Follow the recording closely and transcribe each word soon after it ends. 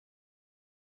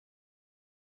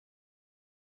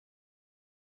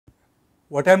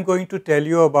What I am going to tell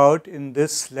you about in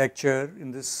this lecture,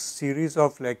 in this series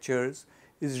of lectures,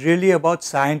 is really about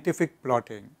scientific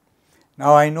plotting.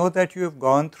 Now I know that you have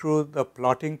gone through the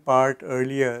plotting part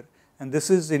earlier, and this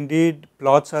is indeed,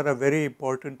 plots are a very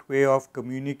important way of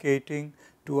communicating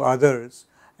to others,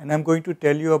 and I am going to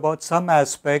tell you about some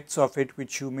aspects of it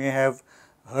which you may have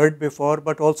heard before,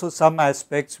 but also some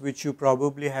aspects which you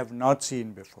probably have not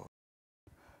seen before.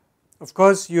 Of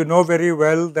course, you know very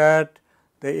well that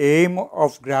the aim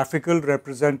of graphical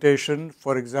representation,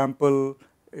 for example,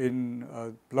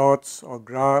 in plots or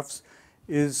graphs,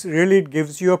 is really it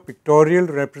gives you a pictorial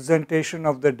representation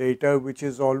of the data, which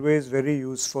is always very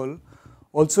useful.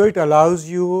 Also, it allows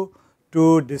you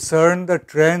to discern the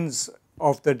trends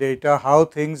of the data, how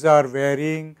things are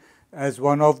varying as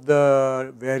one of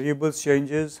the variables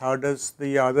changes, how does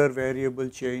the other variable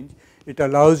change. It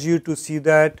allows you to see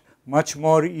that much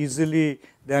more easily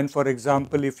than, for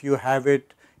example, if you have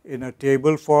it in a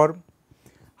table form.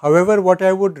 However, what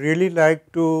I would really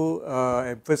like to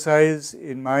emphasize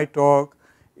in my talk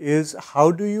is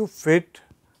how do you fit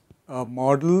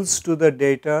models to the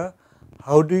data,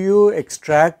 how do you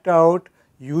extract out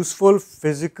useful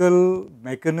physical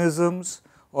mechanisms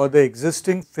or the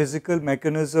existing physical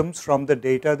mechanisms from the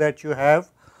data that you have,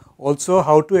 also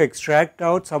how to extract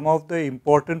out some of the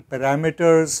important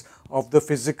parameters of the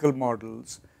physical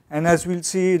models. And as we will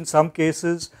see, in some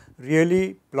cases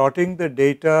really plotting the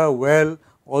data well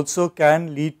also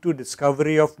can lead to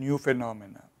discovery of new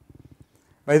phenomena.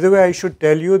 By the way, I should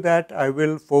tell you that I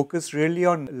will focus really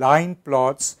on line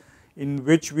plots, in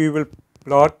which we will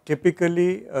plot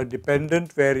typically a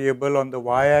dependent variable on the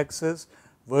y-axis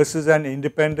versus an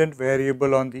independent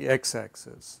variable on the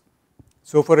x-axis.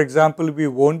 So for example, we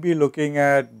won't be looking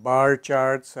at bar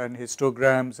charts and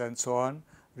histograms and so on,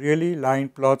 really line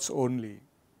plots only.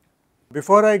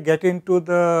 Before I get into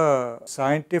the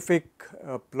scientific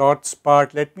plots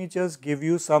part, let me just give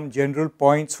you some general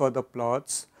points for the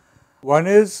plots. One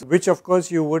is, which of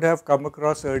course you would have come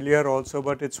across earlier also,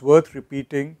 but it's worth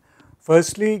repeating.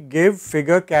 Firstly, give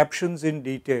figure captions in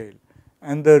detail,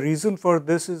 and the reason for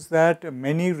this is that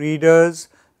many readers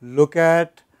look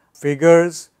at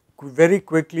figures very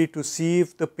quickly to see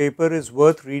if the paper is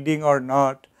worth reading or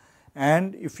not,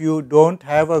 and if you don't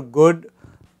have a good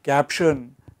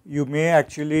caption, you may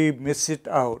actually miss it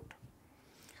out.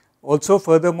 Also,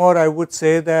 furthermore, I would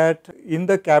say that in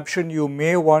the caption you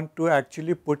may want to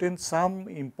actually put in some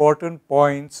important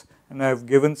points, and I have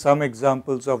given some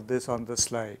examples of this on the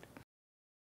slide.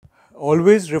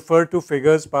 Always refer to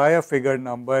figures by a figure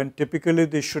number, and typically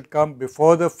this should come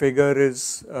before the figure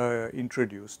is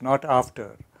introduced, not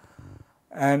after.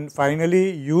 And finally,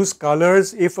 use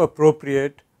colors if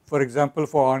appropriate, for example,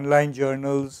 for online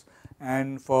journals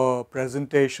and for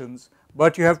presentations,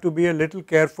 but you have to be a little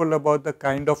careful about the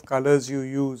kind of colors you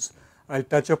use. I'll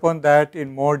touch upon that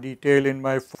in more detail in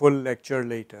my full lecture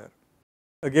later.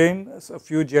 Again, a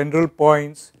few general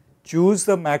points. Choose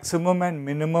the maximum and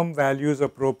minimum values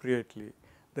appropriately.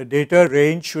 The data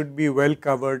range should be well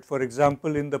covered. For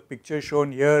example, in the picture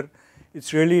shown here,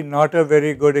 it's really not a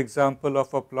very good example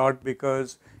of a plot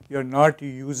because you're not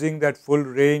using that full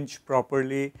range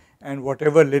properly, and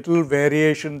whatever little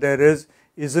variation there is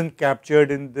isn't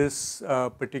captured in this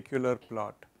particular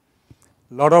plot.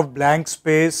 A lot of blank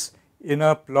space in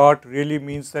a plot really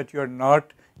means that you're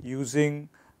not using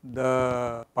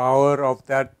the power of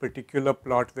that particular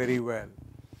plot very well.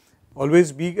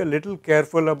 Always be a little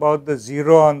careful about the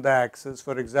 0 on the axis.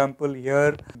 For example,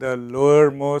 here the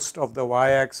lowermost of the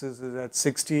y-axis is at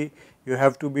 60. You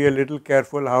have to be a little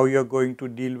careful how you are going to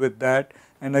deal with that,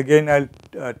 and again I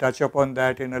will touch upon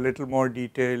that in a little more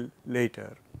detail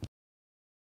later.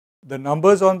 The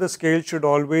numbers on the scale should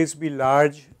always be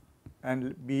large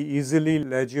and be easily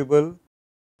legible.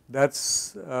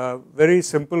 That's a very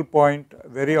simple point,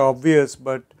 very obvious,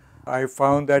 but I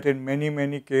found that in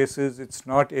many cases it's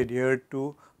not adhered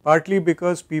to, partly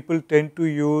because people tend to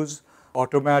use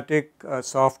automatic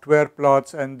software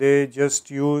plots and they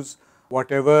just use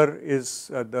whatever is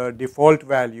the default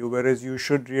value, whereas you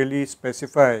should really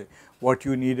specify what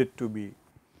you need it to be.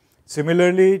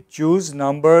 Similarly, choose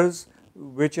numbers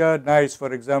which are nice.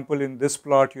 For example, in this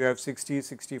plot you have 60,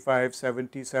 65,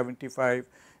 70, 75,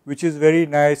 which is very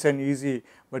nice and easy,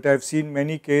 but I've seen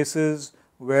many cases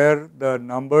where the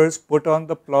numbers put on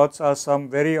the plots are some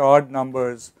very odd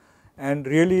numbers, and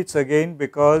really it's again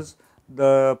because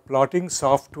the plotting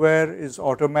software is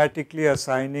automatically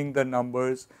assigning the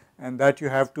numbers, and that you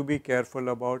have to be careful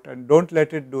about, and don't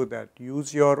let it do that.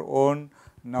 Use your own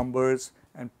numbers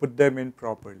and put them in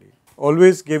properly.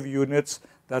 Always give units,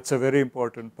 that's a very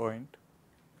important point.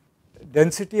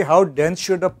 Density, how dense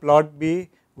should a plot be?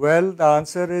 Well, the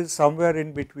answer is somewhere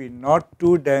in between, not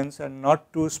too dense and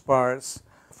not too sparse.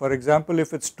 For example,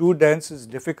 if it's too dense, it's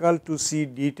difficult to see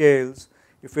details.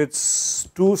 If it's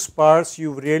too sparse,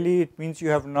 it means you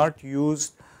have not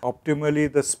used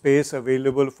optimally the space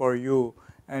available for you,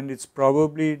 and it's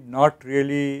probably not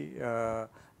really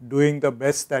doing the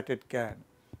best that it can.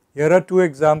 Here are two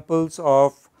examples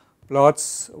of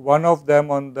plots. One of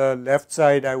them on the left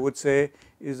side, I would say,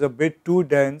 is a bit too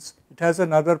dense. It has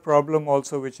another problem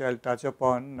also which I'll touch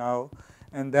upon now,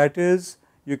 and that is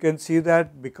you can see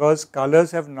that because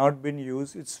colors have not been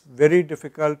used, it's very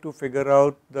difficult to figure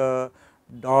out the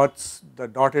dots, the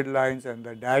dotted lines and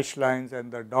the dash lines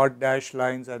and the dot dash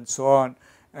lines and so on,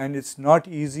 and it's not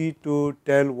easy to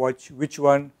tell which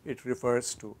one it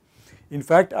refers to. In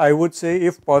fact, I would say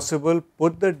if possible,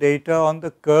 put the data on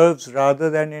the curves rather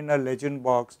than in a legend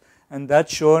box, and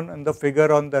that's shown in the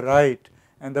figure on the right.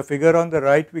 And the figure on the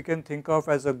right we can think of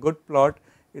as a good plot.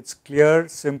 It's clear,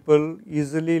 simple,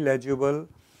 easily legible.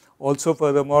 Also,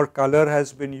 furthermore, color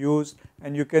has been used,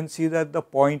 and you can see that the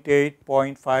 0.8,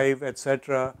 0.5,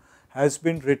 etc. has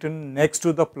been written next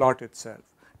to the plot itself.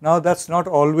 Now, that's not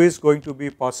always going to be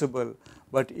possible,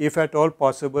 but if at all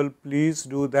possible, please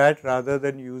do that rather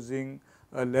than using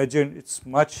a legend. It's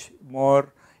much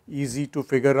more easy to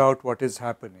figure out what is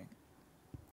happening.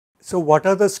 So, what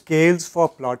are the scales for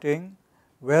plotting?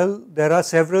 Well, there are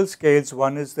several scales.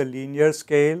 One is the linear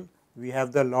scale, we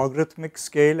have the logarithmic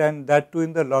scale, and that too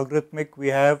in the logarithmic we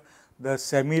have the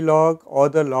semi-log or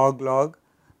the log-log.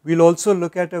 We'll also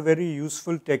look at a very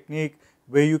useful technique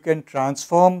where you can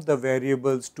transform the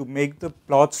variables to make the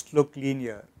plots look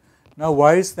linear. Now,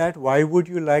 why is that? Why would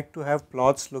you like to have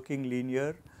plots looking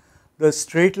linear? The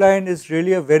straight line is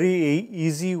really a very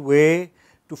easy way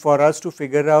for us to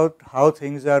figure out how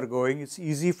things are going. It's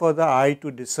easy for the eye to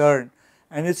discern,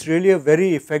 and it's really a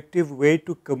very effective way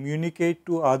to communicate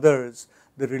to others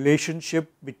the relationship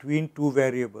between two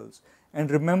variables. And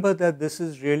remember that this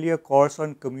is really a course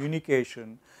on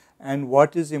communication, and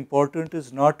what is important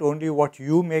is not only what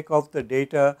you make of the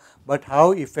data, but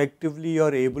how effectively you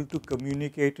are able to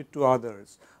communicate it to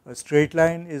others. A straight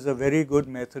line is a very good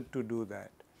method to do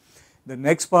that. The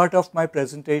next part of my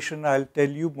presentation, I'll tell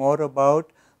you more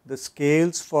about the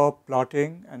scales for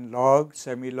plotting and log,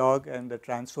 semi-log and the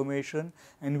transformation,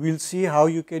 and we'll see how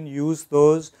you can use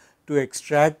those to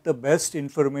extract the best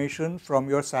information from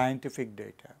your scientific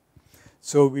data.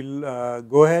 So, we'll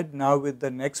go ahead now with the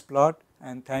next plot,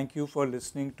 and thank you for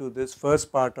listening to this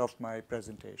first part of my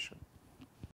presentation.